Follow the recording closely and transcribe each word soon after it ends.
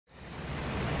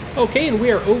Okay, and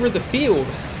we are over the field.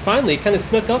 Finally, kind of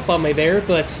snuck up on me there,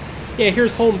 but yeah,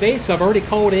 here's home base. I've already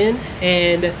called in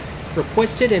and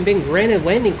requested and been granted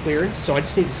landing clearance, so I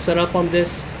just need to set up on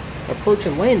this approach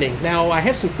and landing. Now, I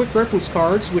have some quick reference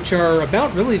cards, which are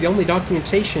about really the only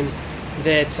documentation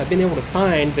that I've been able to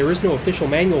find. There is no official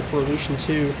manual for Illusion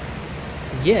 2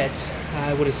 yet.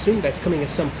 I would assume that's coming at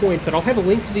some point, but I'll have a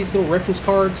link to these little reference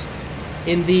cards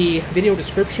in the video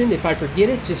description. If I forget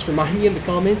it, just remind me in the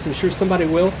comments. I'm sure somebody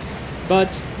will.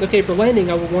 But, okay, for landing,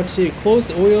 I will want to close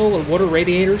the oil and water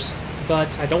radiators,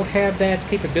 but I don't have that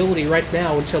capability right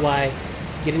now until I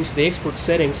get into the expert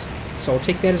settings, so I'll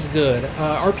take that as good.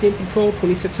 RPM control,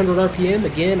 2600 RPM.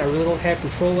 Again, I really don't have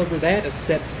control over that,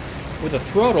 except with a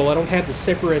throttle. I don't have the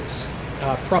separate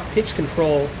prop pitch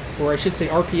control, or I should say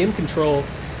RPM control,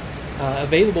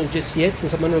 available just yet,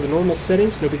 since I'm under the normal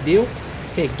settings. No big deal.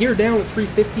 Okay, gear down at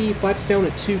 350, flaps down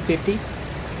at 250.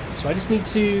 So I just need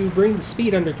to bring the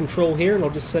speed under control here, and I'll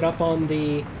just set up on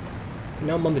the,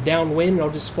 now I'm on the downwind, and I'll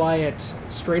just fly it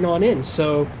straight on in.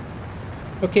 So,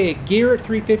 okay, gear at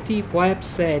 350,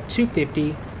 flaps at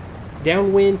 250,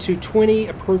 downwind 220,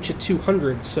 approach at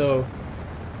 200. So,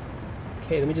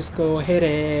 okay, let me just go ahead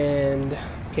and,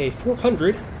 okay,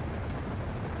 400.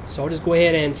 So I'll just go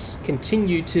ahead and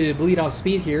continue to bleed off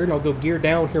speed here, and I'll go gear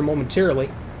down here momentarily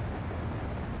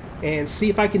and see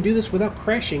if I can do this without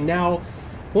crashing. Now,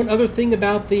 one other thing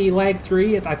about the Lag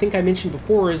 3, I think I mentioned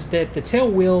before, is that the tail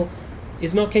wheel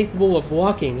is not capable of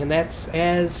locking, and that's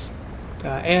as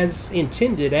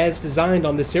intended, as designed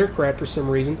on this aircraft for some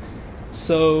reason.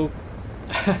 So,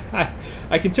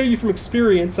 I can tell you from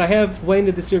experience, I have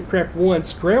landed this aircraft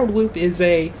once. Ground loop is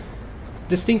a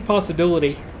distinct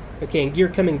possibility. Okay, and gear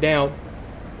coming down.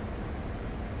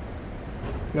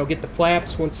 And I'll get the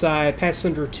flaps once I pass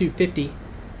under 250.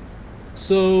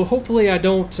 So hopefully I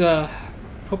don't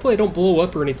blow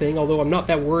up or anything, although I'm not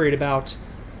that worried about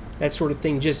that sort of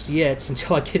thing just yet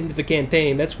until I get into the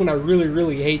campaign. That's when I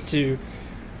really hate to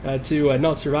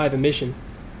not survive a mission.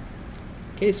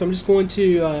 Okay, so I'm just going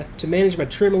to manage my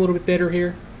trim a little bit better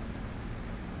here,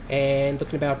 and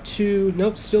looking about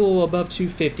still above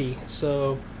 250.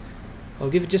 So I'll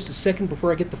give it just a second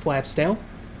before I get the flaps down.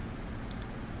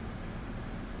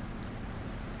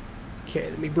 Okay,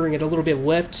 let me bring it a little bit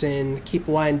left and keep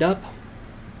lined up.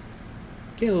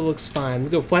 Okay, that looks fine.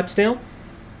 We'll go flaps down.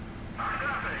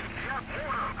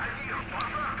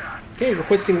 Okay,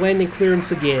 requesting landing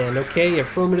clearance again. Okay,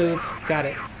 affirmative. Got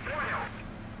it.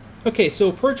 Okay, so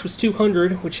approach was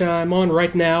 200, which I'm on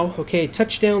right now. Okay,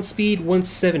 touchdown speed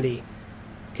 170.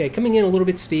 Okay, coming in a little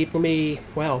bit steep.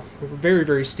 Wow,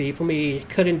 very steep. Let me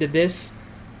cut into this.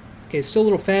 Okay, still a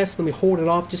little fast. Let me hold it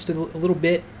off just a little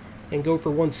bit and go for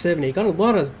 170. Got a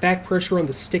lot of back pressure on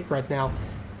the stick right now.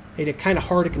 Made it kind of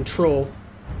hard to control.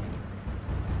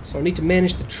 So I need to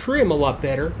manage the trim a lot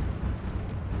better.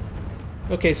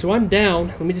 Okay, so I'm down.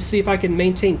 Let me just see if I can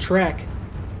maintain track.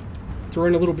 Throw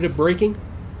in a little bit of braking,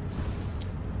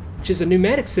 which is a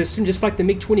pneumatic system, just like the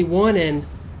MiG-21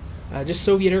 and just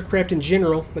Soviet aircraft in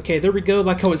general. Okay, there we go,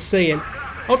 like I was saying.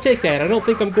 I'll take that. I don't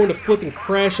think I'm going to flip and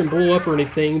crash and blow up or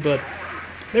anything, but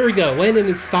there we go, landing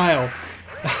in style.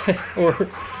 Or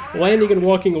landing and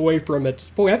walking away from it.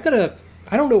 Boy, I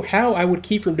don't know how I would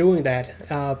keep from doing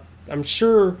that. I'm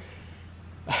sure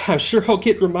I'll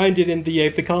get reminded in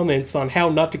the comments on how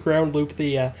not to ground loop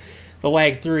the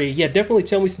Lag 3. Yeah, definitely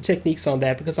tell me some techniques on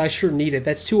that, because I sure need it.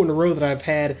 That's 2 in a row that I've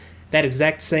had that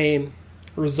exact same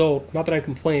result. Not that I'm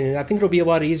complaining. I think it'll be a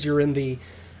lot easier in the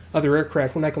other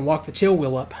aircraft when I can lock the tail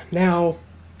wheel up now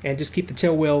and just keep the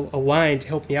tail wheel aligned to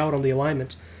help me out on the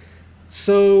alignment.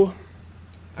 So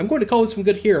I'm going to call this one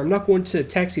good here. I'm not going to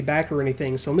taxi back or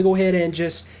anything, so let me go ahead and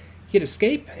just hit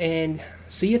escape and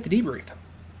see you at the debrief.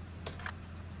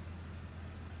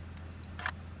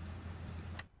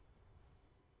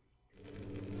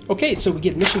 Okay, so we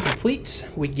get mission complete.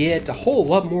 We get a whole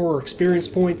lot more experience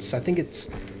points. I think it's,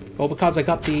 well, because I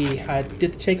did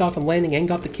the takeoff and landing and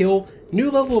got the kill. New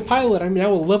level of pilot. I'm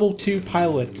now a level 2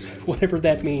 pilot, whatever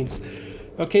that means.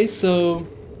 Okay, so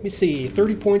let me see,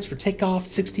 30 points for takeoff,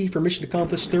 60 for mission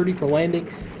accomplished, 30 for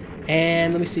landing,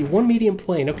 and let me see, 1 medium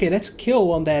plane. Okay, that's a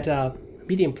kill on that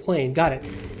medium plane. Got it.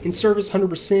 In service,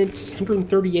 100%,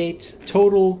 138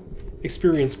 total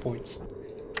experience points.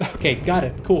 Okay, got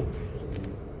it. Cool.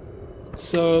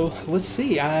 So let's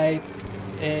see. I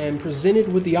am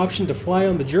presented with the option to fly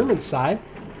on the German side.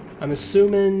 I'm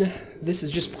assuming this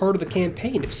is just part of the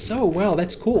campaign. If so, wow,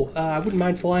 that's cool. I wouldn't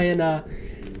mind flying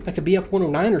like a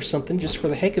BF-109 or something, just for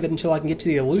the heck of it, until I can get to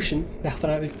the Aleutian. Now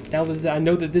that I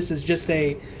know that this is just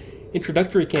a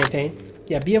introductory campaign.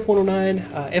 Yeah,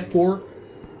 BF-109, F4.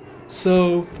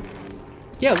 So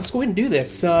yeah, let's go ahead and do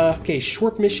this. Okay,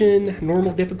 short mission,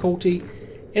 normal difficulty,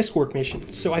 escort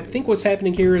mission. So I think what's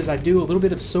happening here is I do a little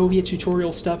bit of Soviet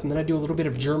tutorial stuff, and then I do a little bit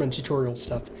of German tutorial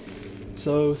stuff.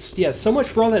 So yeah, so much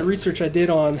for all that research I did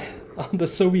on the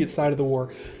Soviet side of the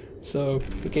war. So,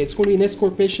 okay, it's going to be an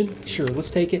escort mission. Sure,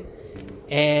 let's take it.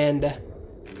 And,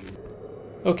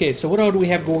 okay, so what all do we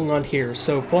have going on here?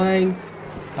 So flying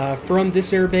from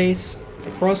this airbase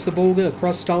across the Volga,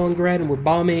 across Stalingrad, and we're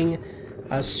bombing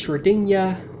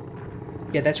Sredenya.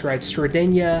 Yeah, that's right,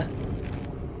 Sredenya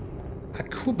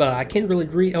Akuba. I can't really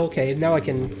read. Okay, now I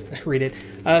can read it.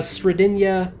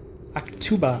 Sredenya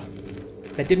Aktuba.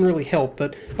 That didn't really help,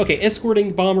 but okay,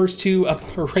 escorting bombers to a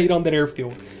raid on that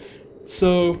airfield.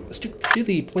 So let's do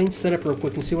the plane setup real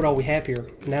quick and see what all we have here.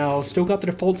 Now, still got the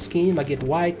default scheme. I get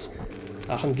white,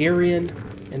 Hungarian,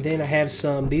 and then I have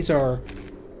some. These are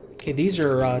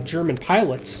German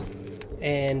pilots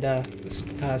and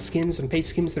skins and paint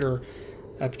schemes that are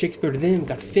particular to them. We've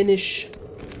got Finnish.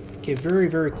 Okay, very,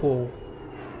 very cool.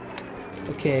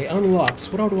 Okay,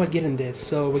 unlocks. What all do I get in this?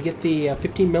 So we get the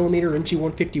 15mm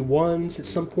MG151s at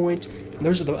some point, and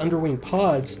those are the underwing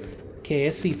pods. Okay,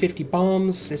 SC-50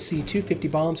 bombs,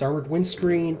 SC-250 bombs, armored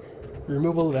windscreen,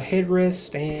 removal of the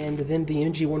headrest, and then the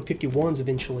MG151s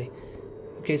eventually.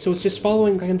 Okay, so it's just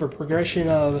following kind of a progression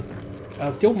of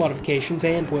field modifications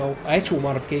and, well, actual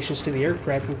modifications to the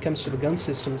aircraft when it comes to the gun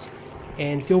systems,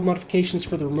 and field modifications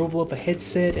for the removal of the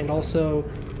headset and also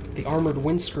the armored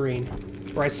windscreen.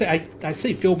 Or I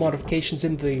say field modifications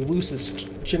in the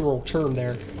loosest general term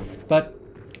there. But,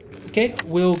 okay,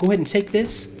 we'll go ahead and take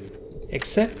this,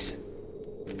 accept,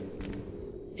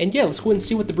 and yeah, let's go ahead and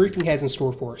see what the briefing has in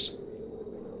store for us.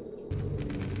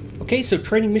 Okay, so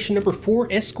training mission number 4,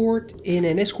 escort. In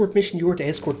an escort mission, you are to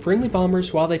escort friendly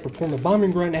bombers while they perform a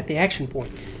bombing run at the action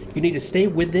point. You need to stay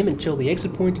with them until the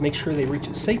exit point to make sure they reach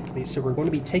it safely. So we're going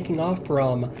to be taking off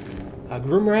from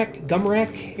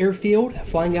Gumrak airfield,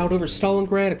 flying out over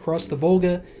Stalingrad, across the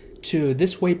Volga, to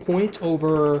this waypoint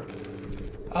over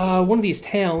one of these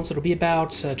towns. It'll be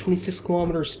about 26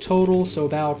 kilometers total, so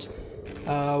about,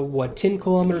 10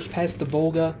 kilometers past the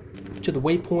Volga to the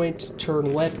waypoint,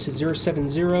 turn left to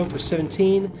 070 for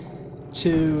 17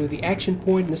 to the action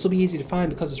point, and this will be easy to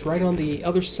find because it's right on the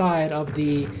other side of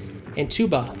the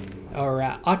Antuba, or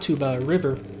Atuba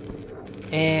River.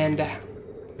 And,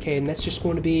 okay, and that's just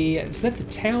going to be, is that the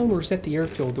town or is that the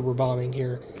airfield that we're bombing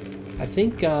here? I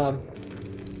think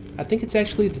it's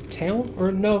actually the town,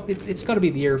 or no, it's got to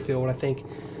be the airfield, I think.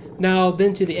 Now,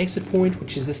 then to the exit point,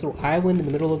 which is this little island in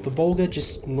the middle of the Volga,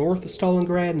 just north of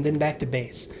Stalingrad, and then back to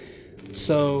base.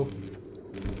 So,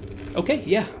 okay,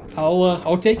 yeah,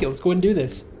 I'll take it. Let's go ahead and do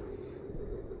this.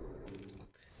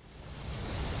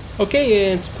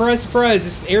 Okay, and surprise, surprise,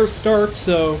 it's an air start,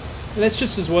 so that's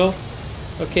just as well.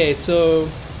 Okay,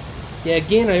 so yeah,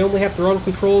 again, I only have throttle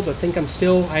controls. I think I'm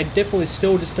definitely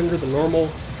still just under the normal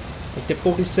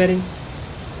difficulty setting.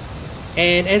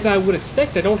 And as I would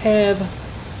expect, I don't have.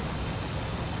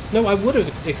 No, I would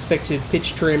have expected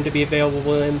pitch trim to be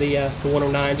available in the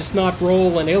 109, just not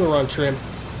roll and aileron trim.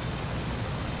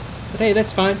 But hey,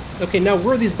 that's fine. Okay, now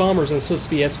where are these bombers I'm supposed to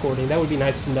be escorting? That would be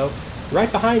nice to know.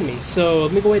 Right behind me. So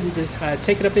let me go ahead and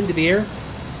take it up into the air.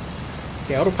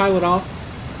 Okay, autopilot off.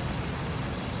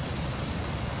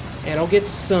 And I'll get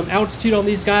some altitude on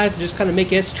these guys and just kind of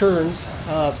make S-turns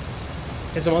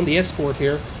as I'm on the escort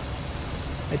here.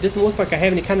 It doesn't look like I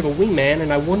have any kind of a wingman,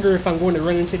 and I wonder if I'm going to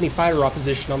run into any fighter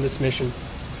opposition on this mission.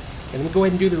 Okay, let me go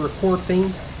ahead and do the record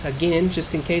thing again,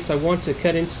 just in case I want to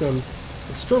cut in some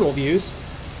external views.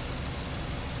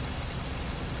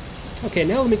 Okay,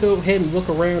 now let me go ahead and look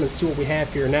around and see what we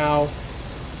have here. Now,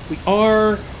 we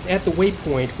are at the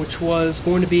waypoint, which was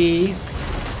going to be...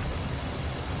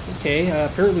 Okay,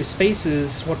 apparently space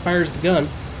is what fires the gun.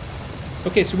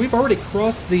 Okay, so we've already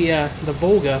crossed the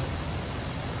Volga,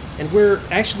 and we're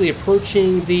actually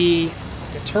approaching the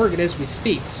target as we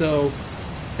speak. So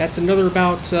that's another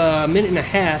about a minute and a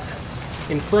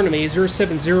half in front of me,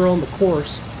 070 on the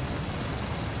course,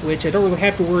 which I don't really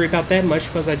have to worry about that much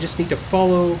because I just need to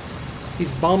follow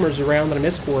these bombers around that I'm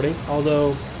escorting.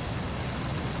 Although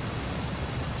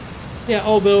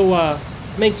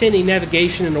maintaining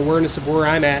navigation and awareness of where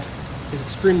I'm at is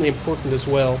extremely important as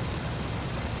well.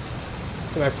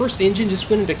 My first engine just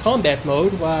went into combat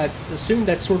mode. Well, I assume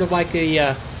that's sort of like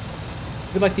a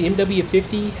like the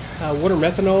MW50 water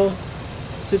methanol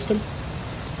system.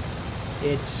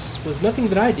 It was nothing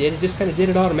that I did. It just kind of did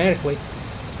it automatically.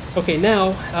 Okay,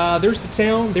 now there's the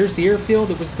town. There's the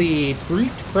airfield. It was the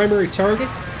briefed primary target.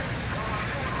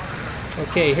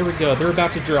 Okay, here we go. They're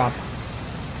about to drop.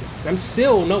 I'm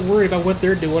still not worried about what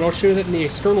they're doing. I'll show that in the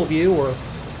external view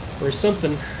or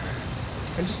something.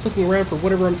 I'm just looking around for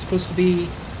whatever I'm supposed to be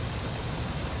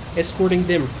escorting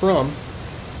them from,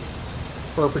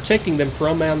 or protecting them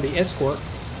from on the escort.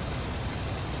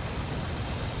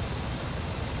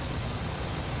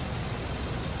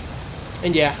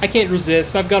 And yeah, I can't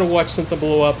resist. I've got to watch something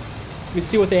blow up. Let me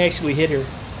see what they actually hit here.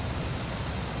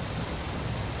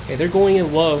 Okay, they're going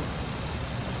in low.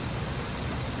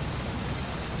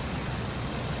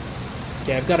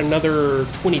 Okay, I've got another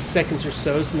 20 seconds or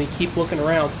so, so let me keep looking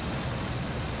around.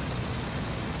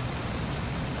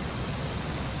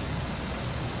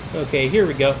 Okay, here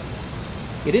we go.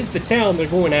 It is the town they're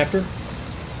going after.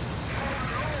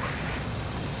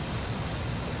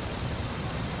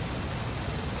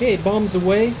 Okay, bombs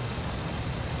away.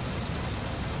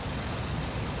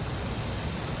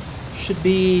 Should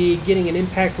be getting an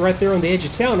impact right there on the edge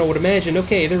of town, I would imagine.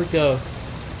 Okay, there we go.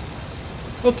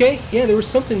 Okay, yeah, there was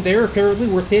something there apparently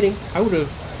worth hitting. I would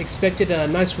have expected a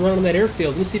nice run on that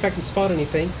airfield. Let me see if I can spot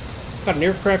anything. Got an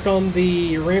aircraft on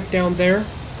the ramp down there.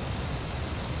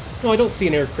 No, I don't see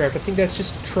an aircraft. I think that's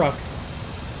just a truck.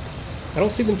 I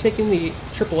don't see them taking the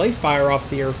AAA fire off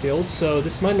the airfield, so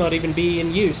this might not even be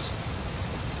in use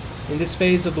in this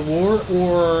phase of the war,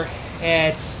 or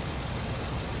at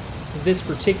this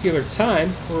particular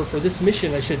time, or for this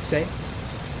mission, I should say.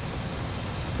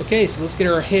 Okay, so let's get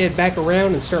our head back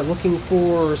around and start looking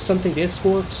for something to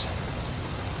escort,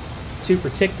 to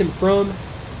protect them from.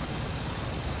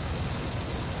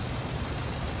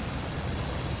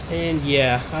 And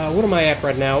yeah, what am I at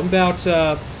right now? I'm about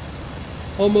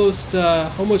almost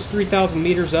 3,000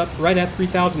 meters up, right at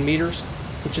 3,000 meters,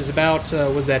 which is about,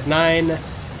 was that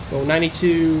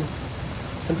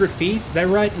 9,200 feet? Is that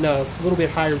right? No, a little bit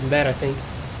higher than that, I think.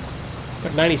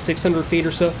 About 9,600 feet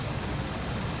or so.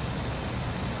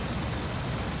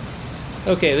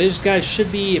 Okay, these guys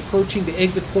should be approaching the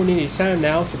exit point any time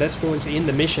now, so that's going to end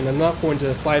the mission. I'm not going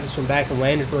to fly this one back and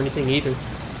land it or anything either.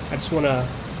 I just want to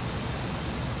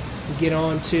get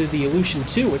on to the Illusion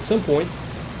 2 at some point.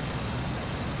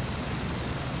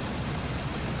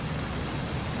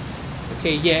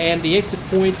 Okay, yeah, and the exit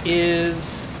point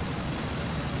is...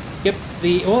 Yep,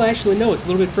 well, actually, no, it's a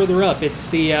little bit further up. It's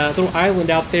the little island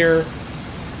out there,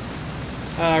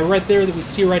 right there that we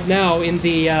see right now in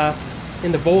the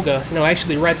Volga. No,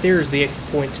 actually, right there is the exit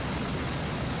point.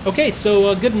 Okay,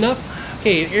 so good enough.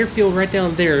 Okay, an airfield right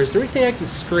down there. Is there anything I can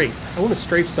strafe? I want to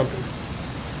strafe something.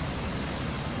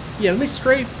 Yeah, let me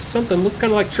strafe something. Looks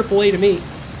kind of like AAA to me.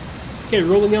 Okay,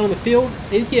 rolling out on the field.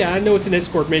 Yeah, I know it's an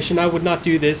escort mission. I would not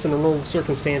do this under normal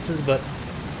circumstances, but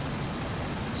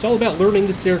it's all about learning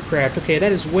this aircraft. Okay,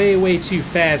 that is way, way too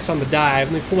fast on the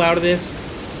dive. Let me pull out of this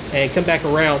and come back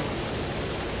around.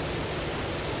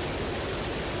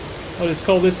 I'll just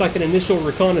call this like an initial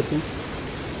reconnaissance.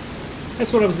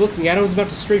 That's what I was looking at. I was about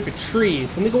to strafe a tree.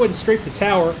 So let me go ahead and strafe the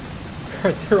tower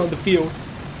right there on the field.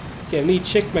 Okay, let me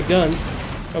check my guns.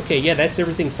 Okay, yeah, that's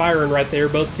everything firing right there.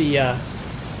 Both the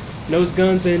nose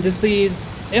guns, and does the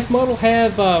F model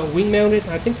have wing mounted?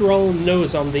 I think they're all on the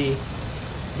nose on the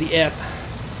F.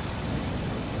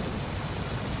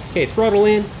 Okay, throttle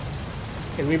in.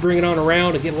 And we bring it on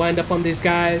around and get lined up on these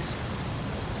guys.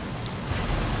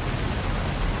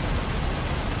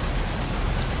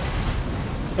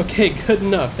 Okay, good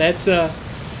enough.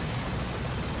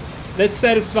 That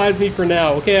satisfies me for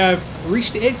now. Okay, I've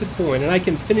reached the exit point and I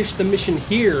can finish the mission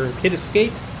here. Hit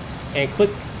escape and click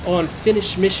on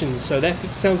finish mission. So that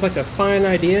sounds like a fine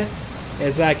idea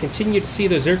as I continue to see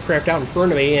those aircraft out in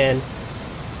front of me. And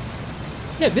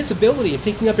yeah, visibility and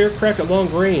picking up aircraft at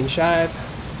long range. I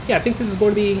think this is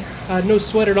going to be no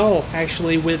sweat at all,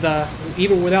 actually, with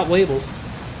even without labels.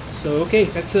 So okay,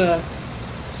 that's a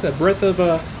breath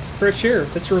of fresh air.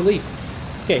 That's a relief.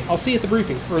 Okay, I'll see you at the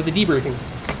briefing, or the debriefing.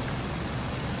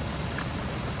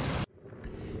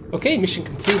 Okay, mission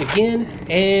complete again,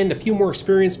 and a few more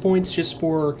experience points just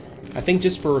for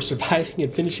surviving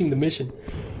and finishing the mission.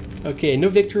 Okay, no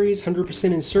victories,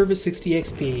 100% in service, 60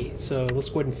 XP. So let's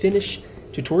go ahead and finish.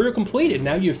 Tutorial completed.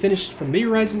 Now you've finished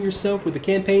familiarizing yourself with the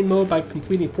campaign mode by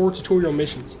completing 4 tutorial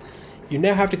missions. You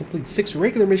now have to complete 6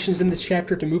 regular missions in this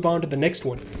chapter to move on to the next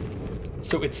one.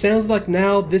 So it sounds like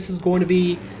now this is going to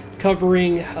be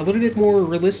covering a little bit more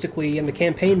realistically in the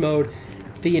campaign mode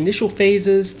the initial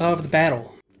phases of the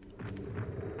battle.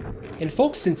 And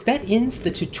folks, since that ends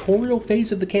the tutorial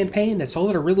phase of the campaign, that's all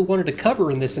that I really wanted to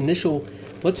cover in this initial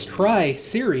Let's Try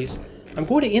series. I'm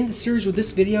going to end the series with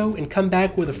this video and come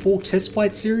back with a full test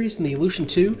flight series in the Illusion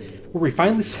 2, where we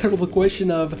finally settle the question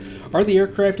of, are the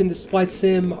aircraft in this flight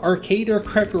sim arcade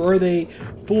aircraft, or are they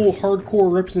full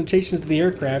hardcore representations of the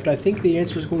aircraft? I think the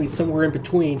answer is going to be somewhere in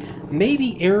between,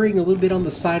 maybe erring a little bit on the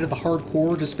side of the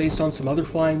hardcore just based on some other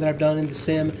flying that I've done in the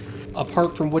sim,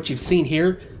 apart from what you've seen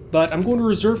here, but I'm going to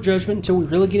reserve judgment until we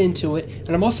really get into it, and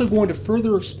I'm also going to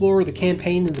further explore the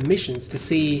campaign and the missions to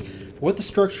see what the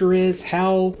structure is,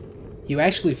 how you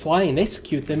actually fly and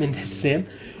execute them in this sim,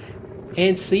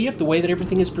 and see if the way that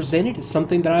everything is presented is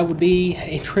something that I would be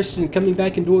interested in coming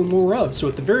back and doing more of. So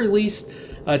at the very least,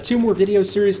 2 more video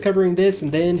series covering this,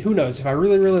 and then who knows, if I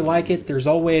really like it, there's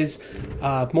always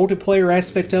a multiplayer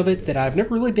aspect of it that I've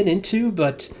never really been into,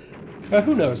 but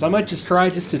who knows, I might just try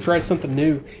something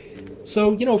new.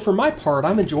 So, you know, for my part,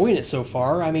 I'm enjoying it so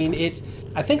far. I mean,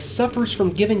 I think suffers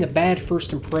from giving a bad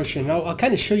first impression. I'll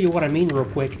kind of show you what I mean real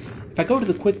quick. If I go to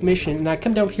the quick mission, and I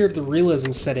come down here to the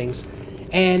realism settings,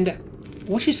 and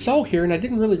what you saw here, and I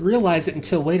didn't really realize it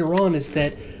until later on, is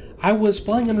that I was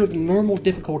flying under the normal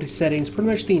difficulty settings pretty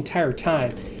much the entire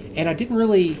time, and I didn't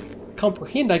really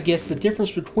comprehend, I guess, the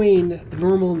difference between the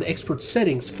normal and the expert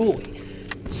settings fully.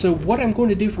 So what I'm going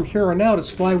to do from here on out is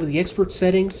fly with the expert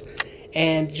settings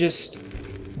and just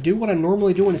do what I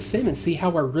normally do in a sim and see how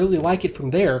I really like it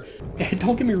from there. And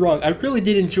don't get me wrong, I really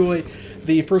did enjoy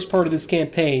the first part of this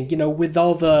campaign, you know, with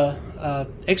all the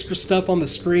extra stuff on the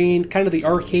screen, kind of the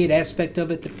arcade aspect of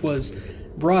it that was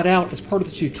brought out as part of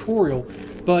the tutorial.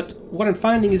 But what I'm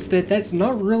finding is that that's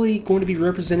not really going to be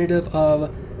representative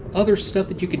of other stuff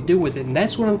that you can do with it, and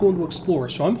that's what I'm going to explore.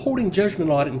 So I'm holding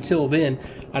judgment on it until then.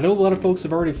 I know a lot of folks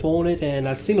have already flown it, and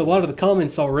I've seen a lot of the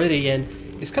comments already,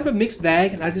 and it's kind of a mixed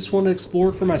bag, and I just want to explore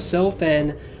it for myself,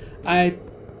 and I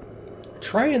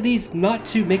try at least not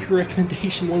to make a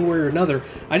recommendation one way or another.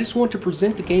 I just want to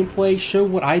present the gameplay, show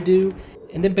what I do,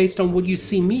 and then based on what you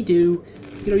see me do,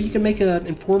 you know, you can make an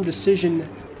informed decision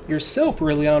yourself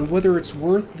really on whether it's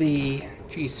worth the,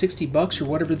 geez, 60 bucks or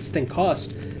whatever this thing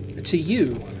cost to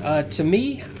you. To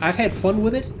me, I've had fun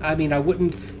with it. I mean, I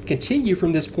wouldn't continue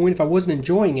from this point if I wasn't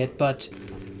enjoying it, but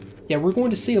yeah, we're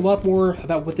going to see a lot more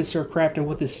about what this aircraft and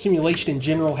what this simulation in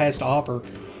general has to offer.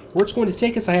 Where it's going to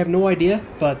take us, I have no idea,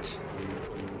 but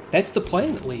that's the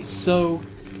plan at least. So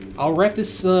I'll wrap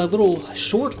this little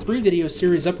short 3-video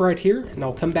series up right here, and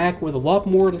I'll come back with a lot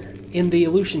more in the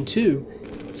Illusion 2.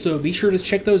 So be sure to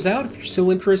check those out if you're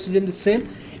still interested in the sim.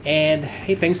 And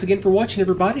hey, thanks again for watching,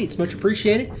 everybody. It's much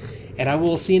appreciated, and I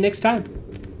will see you next time.